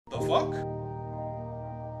fuck?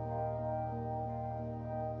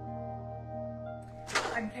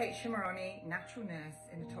 I'm Kate Shimarani, natural nurse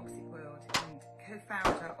in a toxic world and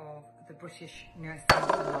co-founder of the British Nursing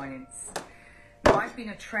Alliance. Now, I've been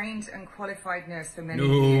a trained and qualified nurse for many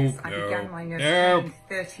years. I began my nurse training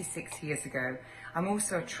 36 years ago. I'm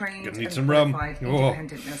also a trained and qualified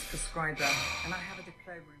independent nurse prescriber, and I have a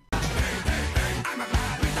diploma in...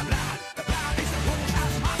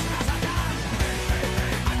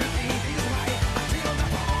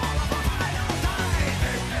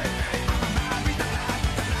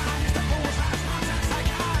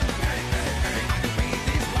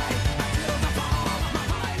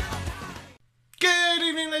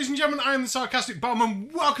 Ladies and gentlemen, I am the Sarcastic Bomb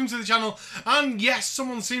and welcome to the channel. And yes,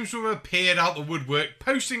 someone seems to have appeared out the woodwork,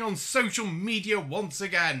 posting on social media once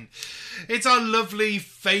again. It's our lovely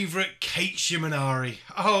favourite Kate Shimarani.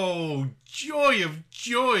 Oh, joy of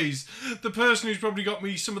joys. The person who's probably got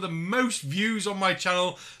me some of the most views on my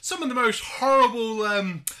channel, some of the most horrible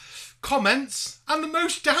comments and the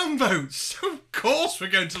most downvotes. Of course we're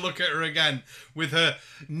going to look at her again with her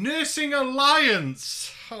Nursing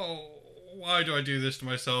Alliance. Oh, why do I do this to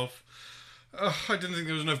myself? Oh, I didn't think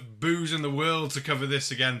there was enough booze in the world to cover this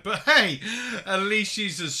again. But hey, at least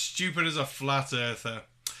she's as stupid as a flat earther.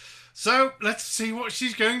 So, let's see what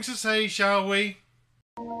she's going to say, shall we?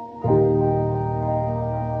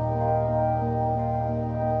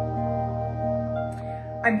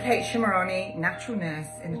 I'm Kate Shimarani, natural nurse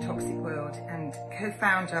in a toxic world and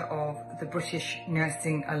co-founder of the British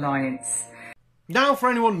Nursing Alliance. Now, for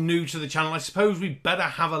anyone new to the channel, I suppose we'd better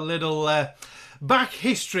have a little back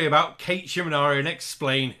history about Kate Shimarani and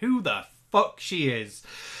explain who the fuck she is.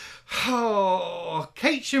 Oh,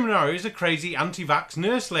 Kate Shimarani is a crazy anti-vax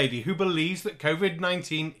nurse lady who believes that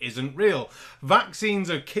COVID-19 isn't real. Vaccines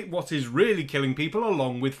are what is really killing people,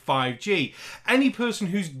 along with 5G. Any person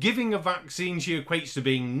who's giving a vaccine she equates to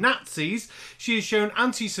being Nazis. She has shown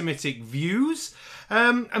anti-Semitic views.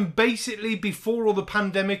 And basically, before all the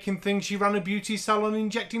pandemic and things, she ran a beauty salon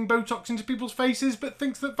injecting Botox into people's faces, but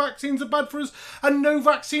thinks that vaccines are bad for us, and no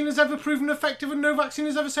vaccine has ever proven effective, and no vaccine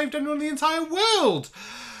has ever saved anyone in the entire world.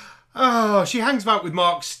 Oh, she hangs about with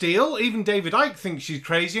Mark Steele. Even David Icke thinks she's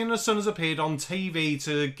crazy, and her son has appeared on TV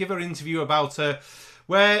to give her an interview about her,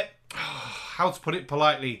 where, how to put it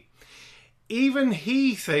politely, even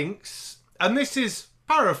he thinks, and this is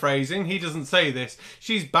paraphrasing, he doesn't say this,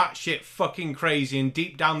 she's batshit fucking crazy and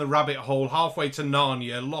deep down the rabbit hole halfway to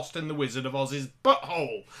Narnia, lost in the Wizard of Oz's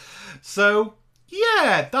butthole. So,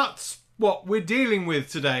 yeah, that's what we're dealing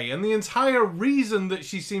with today. And the entire reason that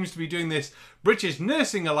she seems to be doing this British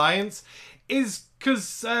Nursing Alliance is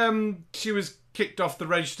because she was kicked off the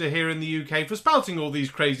register here in the UK for spouting all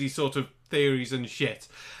these crazy sort of theories and shit.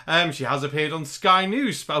 She has appeared on Sky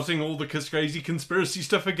News spouting all the crazy conspiracy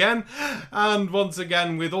stuff again, and once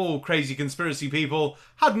again, with all crazy conspiracy people,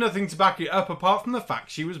 had nothing to back it up apart from the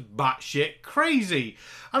fact she was batshit crazy.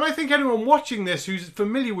 And I think anyone watching this who's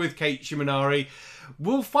familiar with Kate Shimarani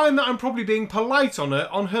will find that I'm probably being polite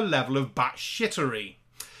on her level of batshittery.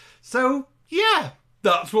 So yeah,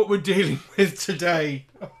 that's what we're dealing with today.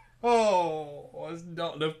 Oh, there's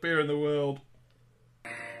not enough beer in the world.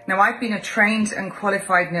 Now, I've been a trained and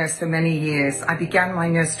qualified nurse for many years. I began my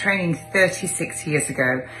nurse training 36 years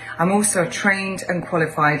ago. I'm also a trained and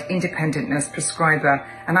qualified independent nurse prescriber,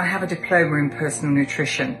 and I have a diploma in personal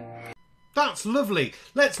nutrition. That's lovely.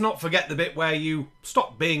 Let's not forget the bit where you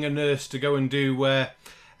stopped being a nurse to go and do air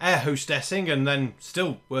hostessing, and then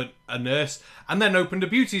still weren't a nurse, and then opened a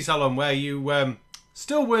beauty salon where you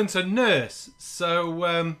still weren't a nurse.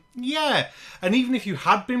 So, yeah. And even if you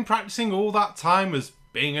had been practicing all that time as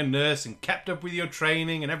being a nurse and kept up with your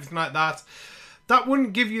training and everything like that, that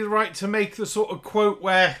wouldn't give you the right to make the sort of quote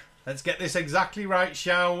where, let's get this exactly right,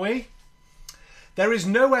 shall we? There is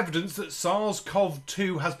no evidence that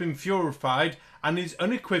SARS-CoV-2 has been purified and is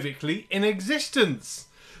unequivocally in existence.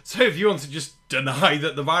 So if you want to just deny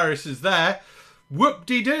that the virus is there,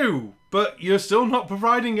 whoop-de-doo. But you're still not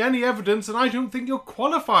providing any evidence, and I don't think you're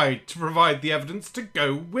qualified to provide the evidence to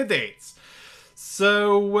go with it.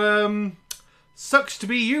 So, sucks to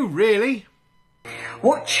be you, really.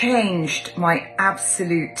 What changed my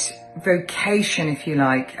absolute vocation, if you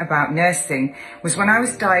like, about nursing was when I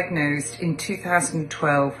was diagnosed in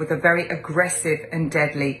 2012 with a very aggressive and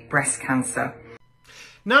deadly breast cancer.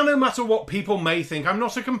 Now, no matter what people may think, I'm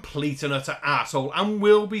not a complete and utter arsehole and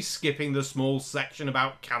will be skipping the small section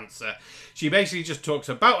about cancer. She basically just talks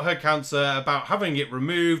about her cancer, about having it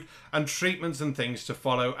removed and treatments and things to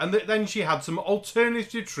follow, and that then she had some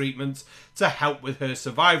alternative treatments to help with her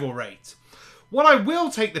survival rate. What I will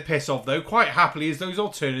take the piss of, though, quite happily, is those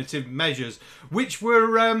alternative measures, which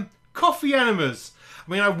were coffee enemas.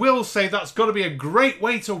 I mean, I will say that's got to be a great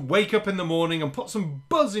way to wake up in the morning and put some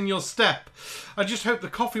buzz in your step. I just hope the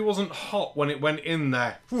coffee wasn't hot when it went in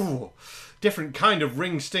there. Ooh, different kind of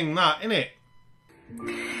ring sting that, innit?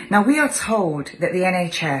 Now, we are told that the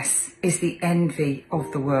NHS is the envy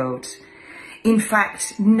of the world. In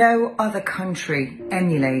fact, no other country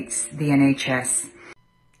emulates the NHS.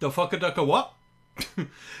 The fucker-ducker what?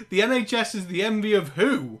 The NHS is the envy of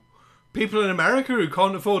who? People in America who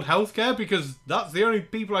can't afford healthcare, because that's the only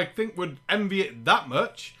people I think would envy it that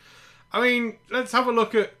much. I mean, let's have a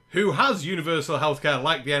look at who has universal healthcare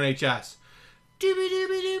like the NHS.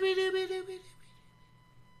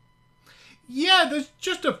 Yeah, there's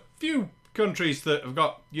just a few countries that have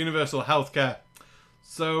got universal healthcare.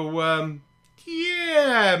 So,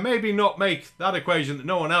 yeah, maybe not make that equation that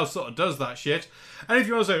no one else sort of does that shit. And if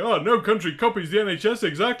you want to say, oh, no country copies the NHS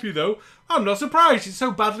exactly though, I'm not surprised. It's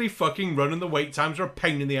so badly fucking run and the wait times are a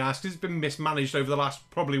pain in the ass because it's been mismanaged over the last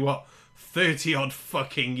probably, what, 30 odd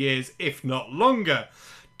fucking years, if not longer.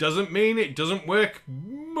 Doesn't mean it doesn't work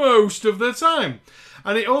most of the time.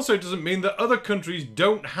 And it also doesn't mean that other countries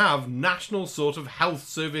don't have national sort of health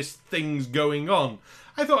service things going on.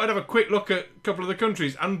 I thought I'd have a quick look at a couple of the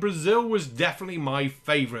countries, and Brazil was definitely my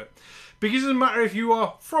favourite. Because it doesn't matter if you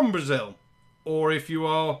are from Brazil, or if you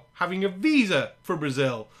are having a visa for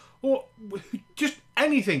Brazil, or just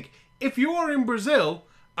anything. If you are in Brazil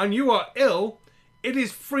and you are ill, it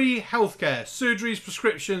is free healthcare, surgeries,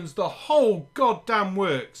 prescriptions, the whole goddamn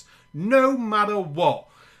works, no matter what.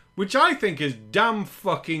 Which I think is damn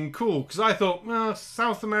fucking cool, because I thought, well,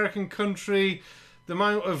 South American country, the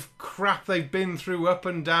amount of crap they've been through up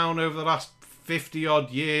and down over the last 50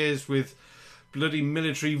 odd years with bloody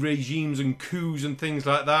military regimes and coups and things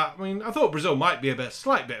like that. I mean, I thought Brazil might be a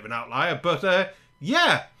slight bit of an outlier, but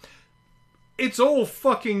yeah, it's all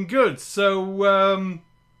fucking good. So,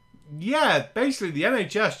 yeah, basically the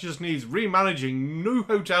NHS just needs remanaging, new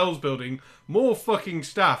hotels building, more fucking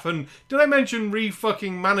staff, and did I mention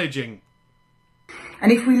re-fucking managing?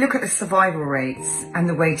 And if we look at the survival rates and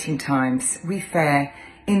the waiting times, we fare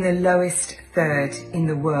in the lowest third in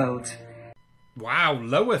the world. Wow,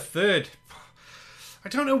 lower third. I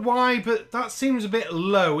don't know why, but that seems a bit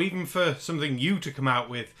low, even for something you to come out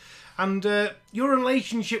with. And your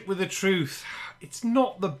relationship with the truth, it's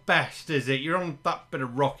not the best, is it? You're on that bit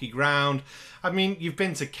of rocky ground. I mean, you've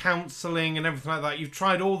been to counselling and everything like that. You've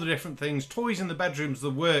tried all the different things, toys in the bedrooms, the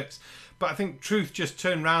works. But I think truth just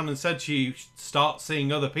turned around and said to you, start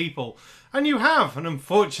seeing other people. And you have, and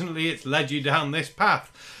unfortunately it's led you down this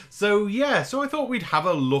path. So yeah, so I thought we'd have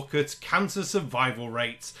a look at cancer survival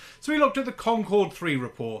rates. So we looked at the Concord 3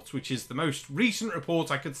 report, which is the most recent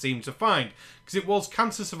report I could seem to find, because it was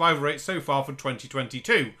cancer survival rates so far for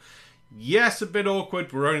 2022. Yes, a bit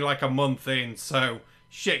awkward, we're only like a month in, so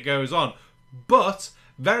shit goes on. But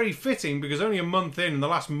very fitting, because only a month in, and the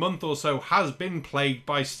last month or so has been plagued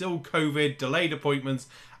by still COVID, delayed appointments,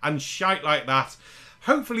 and shite like that.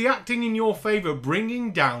 Hopefully acting in your favour,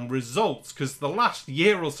 bringing down results, because the last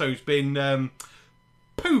year or so has been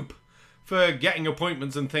poop for getting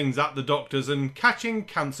appointments and things at the doctors and catching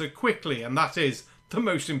cancer quickly, and that is the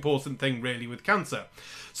most important thing really with cancer.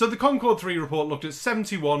 So the Concord 3 report looked at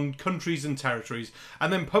 71 countries and territories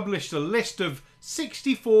and then published a list of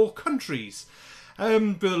 64 countries.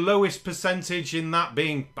 With the lowest percentage in that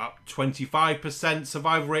being about 25%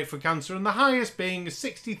 survival rate for cancer, and the highest being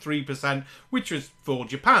 63%, which was for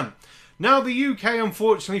Japan. Now the UK,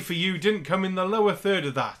 unfortunately for you, didn't come in the lower third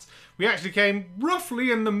of that. We actually came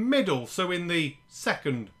roughly in the middle, so in the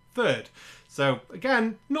second third. So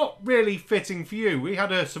again, not really fitting for you. We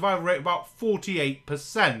had a survival rate of about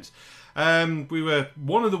 48%. We were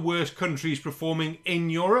one of the worst countries performing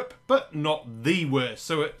in Europe, but not the worst.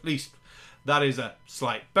 So at least that is a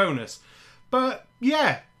slight bonus. But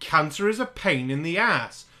yeah, cancer is a pain in the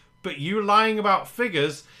ass. But you lying about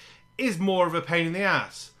figures is more of a pain in the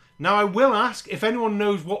ass. Now I will ask if anyone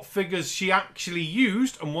knows what figures she actually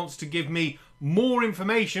used and wants to give me more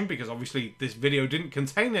information, because obviously this video didn't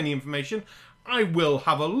contain any information. I will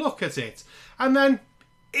have a look at it. And then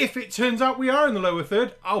if it turns out we are in the lower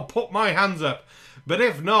third, I'll put my hands up. But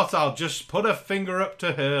if not, I'll just put a finger up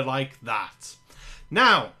to her like that.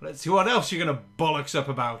 Now, let's see what else you're going to bollocks up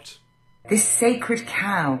about. This sacred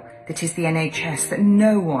cow that is the NHS that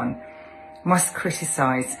no one must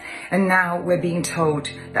criticise. And now we're being told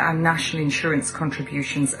that our national insurance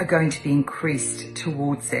contributions are going to be increased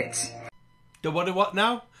towards it. The what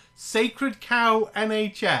now? Sacred cow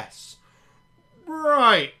NHS.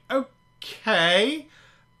 Right, okay.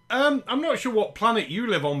 I'm not sure what planet you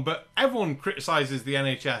live on, but everyone criticises the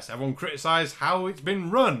NHS. Everyone criticises how it's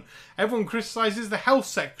been run. Everyone criticises the health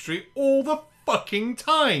secretary all the fucking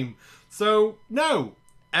time. So, no.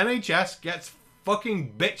 NHS gets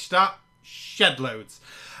fucking bitched at shed loads.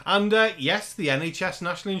 And yes, the NHS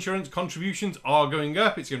national insurance contributions are going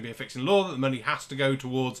up. It's going to be a fixing law that the money has to go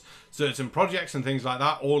towards certain projects and things like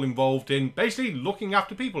that, all involved in basically looking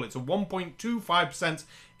after people. It's a 1.25%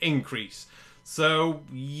 increase. So,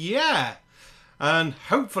 yeah. And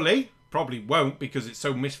hopefully, probably won't because it's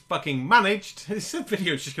so mis-fucking managed. This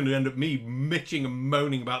video is just going to end up me bitching and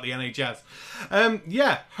moaning about the NHS.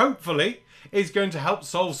 Yeah, hopefully it's going to help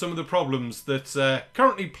solve some of the problems that's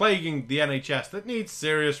currently plaguing the NHS that needs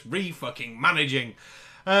serious re-fucking managing.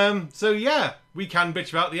 So, yeah, we can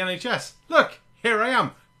bitch about the NHS. Look, here I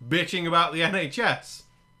am, bitching about the NHS.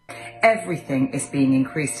 Everything is being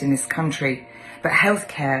increased in this country, but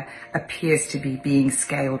healthcare appears to be being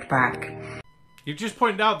scaled back. You've just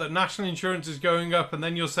pointed out that national insurance is going up and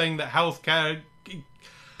then you're saying that healthcare...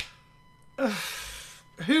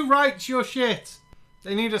 Who writes your shit?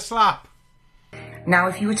 They need a slap. Now,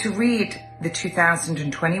 if you were to read the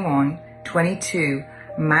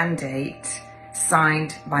 2021-22 mandate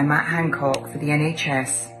signed by Matt Hancock for the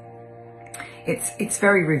NHS, it's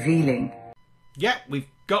very revealing. Yeah, we've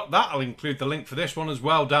got that. I'll include the link for this one as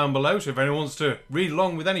well down below, so if anyone wants to read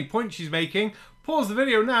along with any points she's making, pause the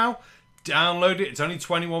video now, download it, it's only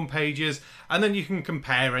 21 pages, and then you can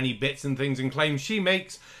compare any bits and things and claims she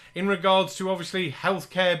makes in regards to obviously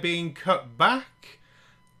healthcare being cut back.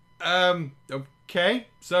 Okay,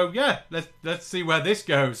 so yeah, let's see where this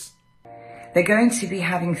goes. They're going to be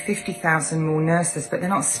having 50,000 more nurses, but they're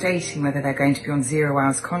not stating whether they're going to be on 0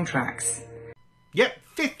 hours contracts. Yep,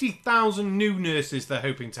 50,000 new nurses they're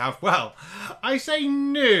hoping to have. Well, I say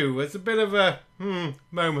new. It's a bit of a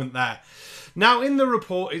moment there. Now, in the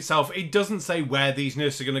report itself, it doesn't say where these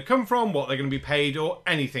nurses are going to come from, what they're going to be paid, or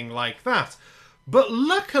anything like that. But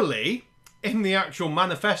luckily, in the actual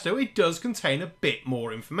manifesto, it does contain a bit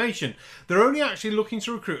more information. They're only actually looking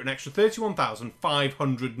to recruit an extra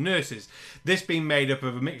 31,500 nurses. This being made up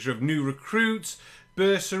of a mixture of new recruits,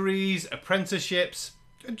 bursaries, apprenticeships,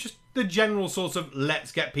 and just the general sort of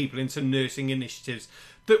let's get people into nursing initiatives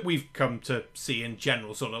that we've come to see in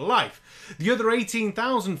general sort of life. The other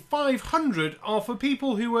 18,500 are for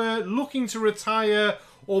people who are looking to retire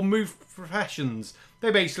or move professions.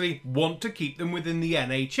 They basically want to keep them within the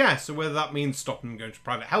NHS, so whether that means stopping them going to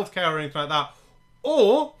private healthcare or anything like that,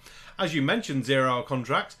 or, as you mentioned, 0 hour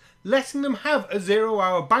contracts, letting them have a 0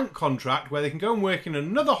 hour bank contract where they can go and work in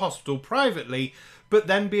another hospital privately, but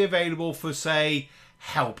then be available for, say,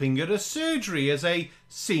 helping at a surgery as a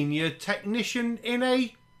senior technician in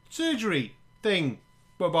a surgery thing.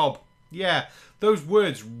 Bob. Yeah, those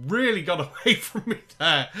words really got away from me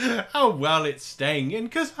there. How well it's staying in,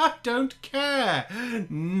 because I don't care.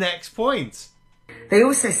 Next point. They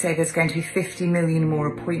also say there's going to be 50 million more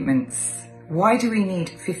appointments. Why do we need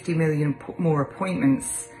 50 million more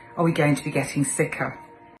appointments? Are we going to be getting sicker?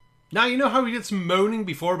 Now, you know how we did some moaning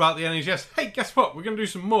before about the NHS? Hey, guess what? We're going to do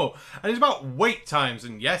some more. And it's about wait times.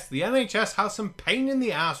 And yes, the NHS has some pain in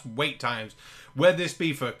the ass wait times. Whether this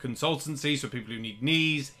be for consultancies, for people who need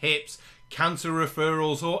knees, hips, cancer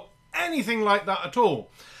referrals, or anything like that at all.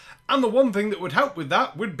 And the one thing that would help with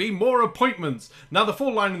that would be more appointments. Now, the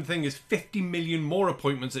full line of the thing is 50 million more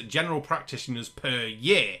appointments at general practitioners per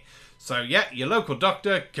year. So, yeah, your local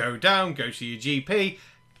doctor, go down, go to your GP,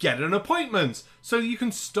 get an appointment so you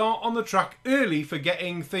can start on the track early for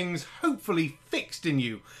getting things hopefully fixed in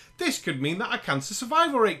you. This could mean that a cancer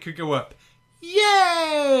survival rate could go up.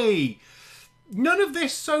 Yay! None of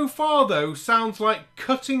this so far, though, sounds like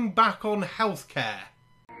cutting back on healthcare.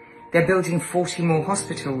 They're building 40 more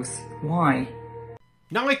hospitals. Why?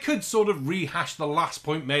 Now, I could sort of rehash the last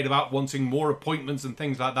point made about wanting more appointments and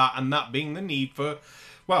things like that, and that being the need for,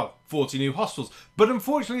 well, 40 new hospitals. But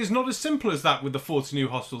unfortunately, it's not as simple as that with the 40 new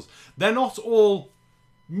hospitals. They're not all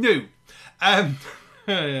new.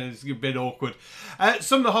 It's a bit awkward.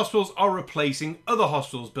 Some of the hospitals are replacing other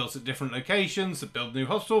hospitals built at different locations that build a new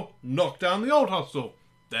hospital, knock down the old hospital.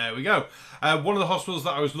 There we go. One of the hospitals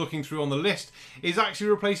that I was looking through on the list is actually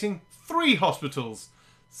replacing 3 hospitals.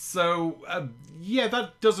 So, yeah,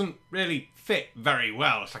 that doesn't really fit very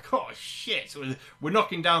well. It's like, oh shit, we're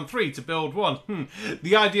knocking down 3 to build 1.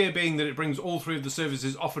 The idea being that it brings all 3 of the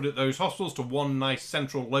services offered at those hospitals to one nice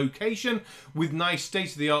central location with nice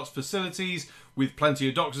state-of-the-art facilities, with plenty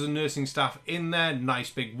of doctors and nursing staff in there, nice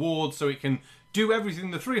big wards, so it can do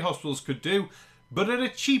everything the 3 hospitals could do, but at a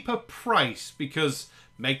cheaper price, because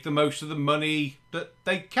make the most of the money that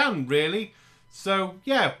they can, really. So,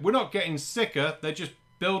 yeah, we're not getting sicker, they're just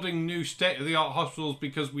building new state-of-the-art hospitals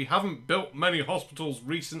because we haven't built many hospitals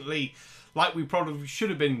recently like we probably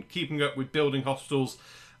should have been keeping up with building hospitals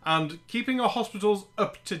and keeping our hospitals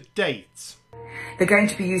up to date. They're going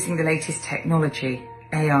to be using the latest technology,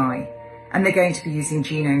 AI, and they're going to be using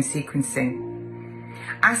genome sequencing.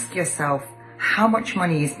 Ask yourself how much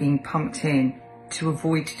money is being pumped in to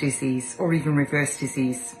avoid disease or even reverse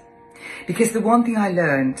disease. Because the one thing I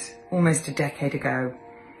learned almost a decade ago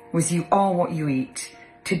was you are what you eat.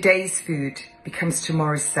 Today's food becomes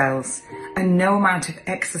tomorrow's cells, and no amount of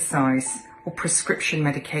exercise or prescription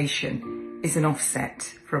medication is an offset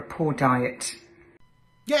for a poor diet.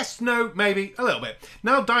 Yes, no, maybe, a little bit.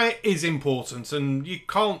 Now, diet is important, and you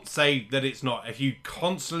can't say that it's not. If you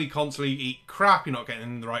constantly eat crap, you're not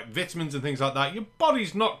getting the right vitamins and things like that, your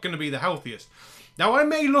body's not going to be the healthiest. Now, I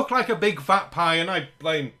may look like a big fat pie, and I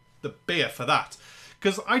blame the beer for that,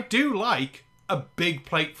 because I do like a big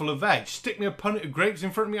plate full of veg. Stick me a punnet of grapes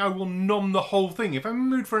in front of me, I will nom the whole thing. If I'm in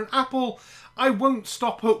the mood for an apple, I won't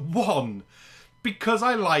stop at one, because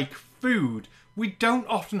I like food. We don't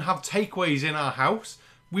often have takeaways in our house.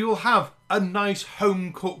 We will have a nice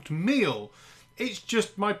home-cooked meal. It's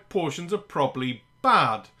just my portions are probably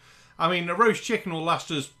bad. I mean, a roast chicken will last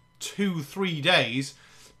us 2-3 days,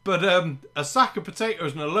 but a sack of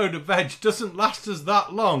potatoes and a load of veg doesn't last us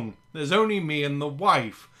that long. There's only me and the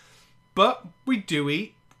wife. But we do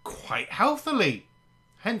eat quite healthily.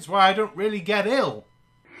 Hence why I don't really get ill.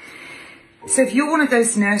 So if you're one of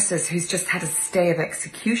those nurses who's just had a stay of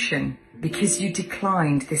execution because you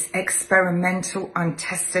declined this experimental,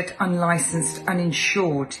 untested, unlicensed,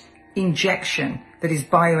 uninsured injection that is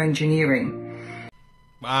bioengineering.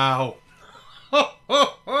 Wow. Ho,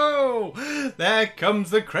 ho, ho! There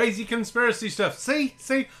comes the crazy conspiracy stuff.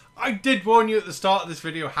 See, I did warn you at the start of this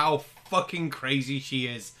video how fucking crazy she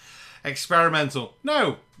is. Experimental.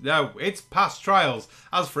 No, it's past trials.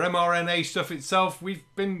 As for mRNA stuff itself, we've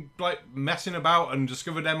been messing about and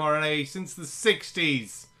discovered mRNA since the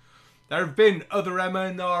 60s. There have been other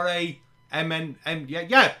mRNA,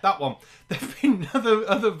 that one. There have been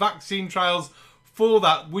other vaccine trials for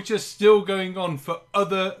that, which are still going on for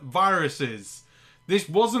other viruses. This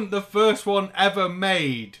wasn't the first one ever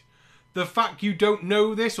made. The fact you don't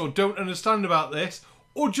know this or don't understand about this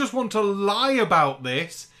or just want to lie about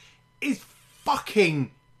this is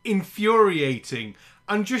fucking infuriating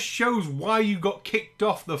and just shows why you got kicked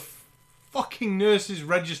off the fucking nurses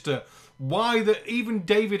register. Why that even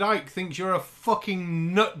David Icke thinks you're a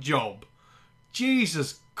fucking nut job.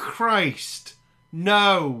 Jesus Christ.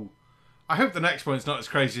 No. I hope the next one's not as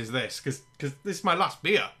crazy as this, because this is my last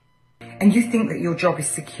beer. And you think that your job is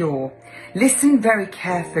secure. Listen very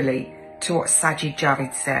carefully to what Sajid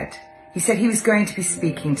Javid said. He said he was going to be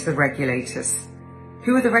speaking to the regulators.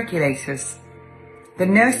 Who are the regulators? The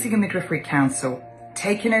Nursing and Midwifery Council,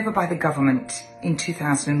 taken over by the government in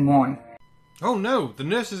 2001. Oh no, the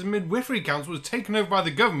Nurses and Midwifery Council was taken over by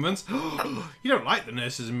the government. You don't like the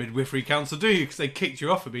Nurses and Midwifery Council, do you? Because they kicked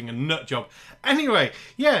you off for being a nut job. Anyway,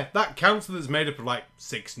 yeah, that council is made up of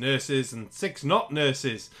 6 nurses and 6 not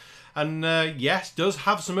nurses. And yes, does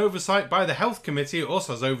have some oversight by the Health Committee. It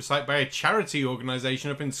also has oversight by a charity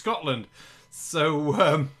organisation up in Scotland.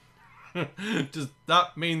 So, does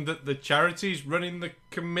that mean that the charity's running the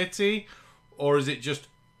committee? Or is it just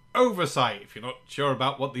oversight? If you're not sure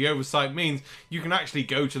about what the oversight means, you can actually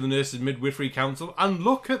go to the Nurses Midwifery Council and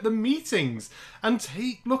look at the meetings and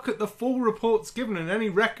take a look at the full reports given and any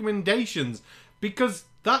recommendations, because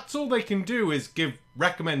that's all they can do is give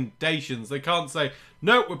recommendations. They can't say,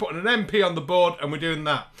 no, we're putting an MP on the board and we're doing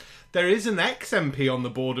that. There is an ex-MP on the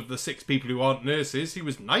board of the 6 people who aren't nurses. He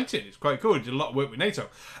was knighted. It's quite cool. He did a lot of work with NATO.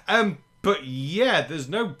 But yeah, there's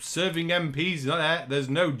no serving MPs there. There's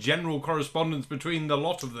no general correspondence between the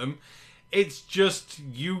lot of them. It's just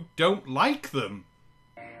you don't like them.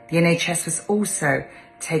 The NHS was also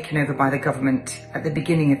taken over by the government at the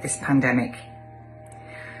beginning of this pandemic.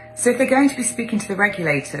 So if they're going to be speaking to the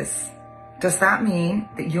regulators, does that mean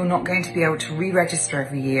that you're not going to be able to re-register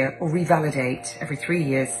every year or revalidate every 3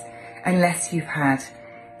 years unless you've had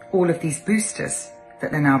all of these boosters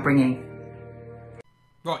that they're now bringing?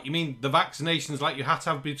 What, you mean the vaccinations like you had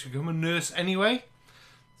to have to become a nurse anyway?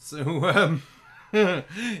 So,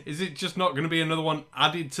 is it just not going to be another one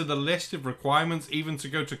added to the list of requirements even to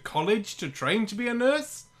go to college to train to be a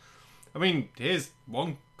nurse? I mean, here's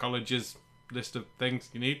one college's list of things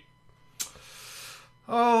you need.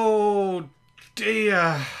 Oh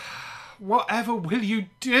dear. Whatever will you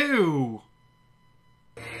do?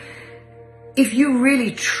 If you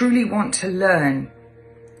really truly want to learn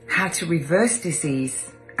how to reverse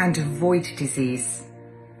disease and avoid disease,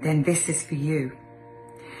 then this is for you.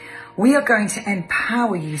 We are going to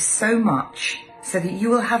empower you so much so that you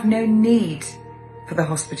will have no need for the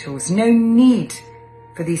hospitals, no need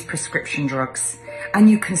for these prescription drugs, and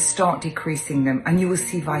you can start decreasing them and you will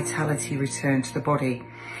see vitality return to the body.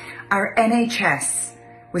 Our NHS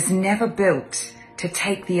was never built to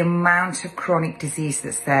take the amount of chronic disease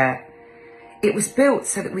that's there. It was built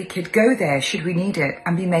so that we could go there should we need it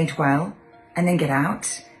and be made well and then get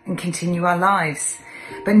out and continue our lives.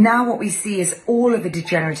 But now what we see is all of the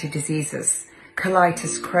degenerative diseases,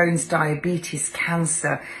 colitis, Crohn's, diabetes,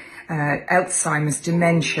 cancer, Alzheimer's,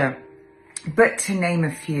 dementia, but to name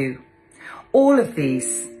a few. All of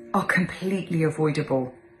these are completely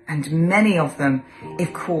avoidable, and many of them,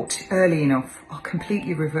 if caught early enough, are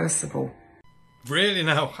completely reversible. Really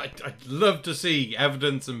now, I'd love to see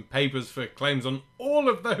evidence and papers for claims on all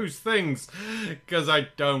of those things, because I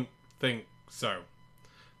don't think so.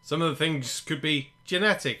 Some of the things could be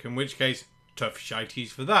genetic, in which case, tough shities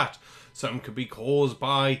for that. Some could be caused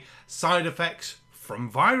by side effects from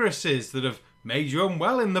viruses that have made you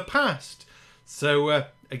unwell in the past. So,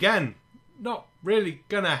 again, not really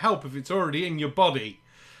going to help if it's already in your body.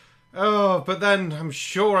 Oh, but then I'm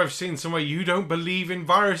sure I've seen somewhere you don't believe in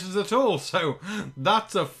viruses at all, so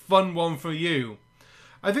that's a fun one for you.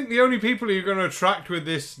 I think the only people you're going to attract with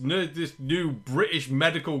this new British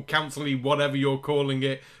Medical Council-y whatever you're calling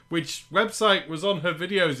it, which website was on her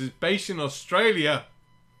videos, is based in Australia.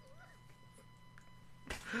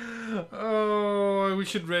 Oh, we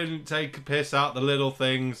should really take a piss out the little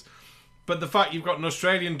things. But the fact you've got an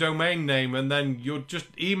Australian domain name and then your just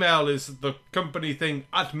email is the company thing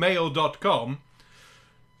at mail.com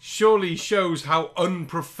surely shows how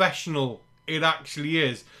unprofessional it actually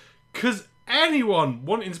is. Because anyone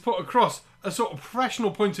wanting to put across a sort of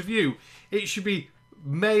professional point of view, it should be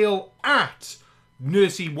mail at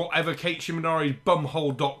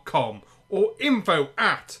nursey-whatever-kateshimanari's-bumhole.com or info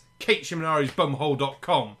at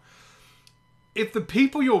kateshimanari's-bumhole.com. If the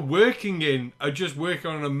people you're working in are just working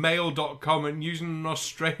on a mail.com and using an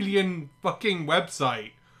Australian fucking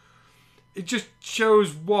website, it just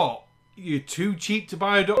shows what? You're too cheap to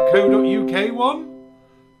buy a .co.uk one?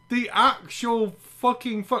 The actual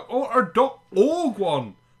fucking or a .org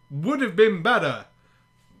one would have been better.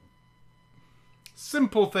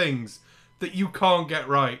 Simple things that you can't get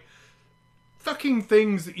right. Fucking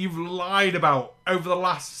things that you've lied about over the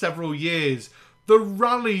last several years. The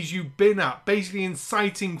rallies you've been at, basically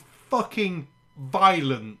inciting fucking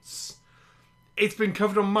violence. It's been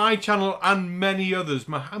covered on my channel and many others.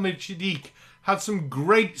 Mohammed Shadiq had some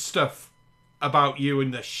great stuff about you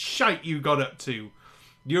and the shite you got up to.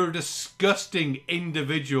 You're a disgusting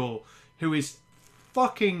individual who is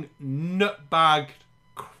fucking nutbagged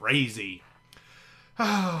crazy.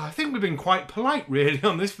 I think we've been quite polite, really,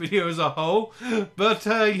 on this video as a whole. But,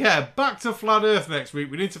 yeah, back to Flat Earth next week.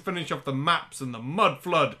 We need to finish off the maps and the mud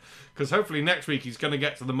flood. Because hopefully next week he's going to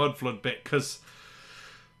get to the mud flood bit. Because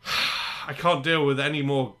I can't deal with any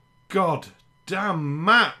more goddamn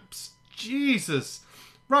maps. Jesus.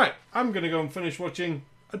 Right, I'm going to go and finish watching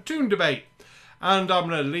a Toon Debate. And I'm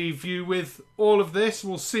going to leave you with all of this.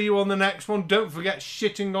 We'll see you on the next one. Don't forget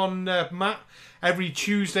shitting on Matt every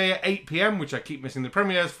Tuesday at 8 PM, which I keep missing the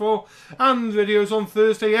premieres for. And videos on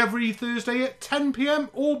Thursday, every Thursday at 10 PM,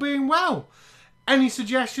 all being well. Any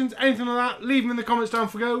suggestions, anything like that, leave them in the comments down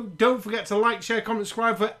below. Don't forget to like, share, comment,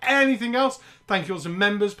 subscribe for anything else. Thank you all to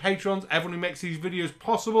members, patrons, everyone who makes these videos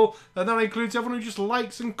possible. And that includes everyone who just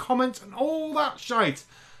likes and comments and all that shite.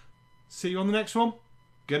 See you on the next one.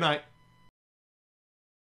 Good night.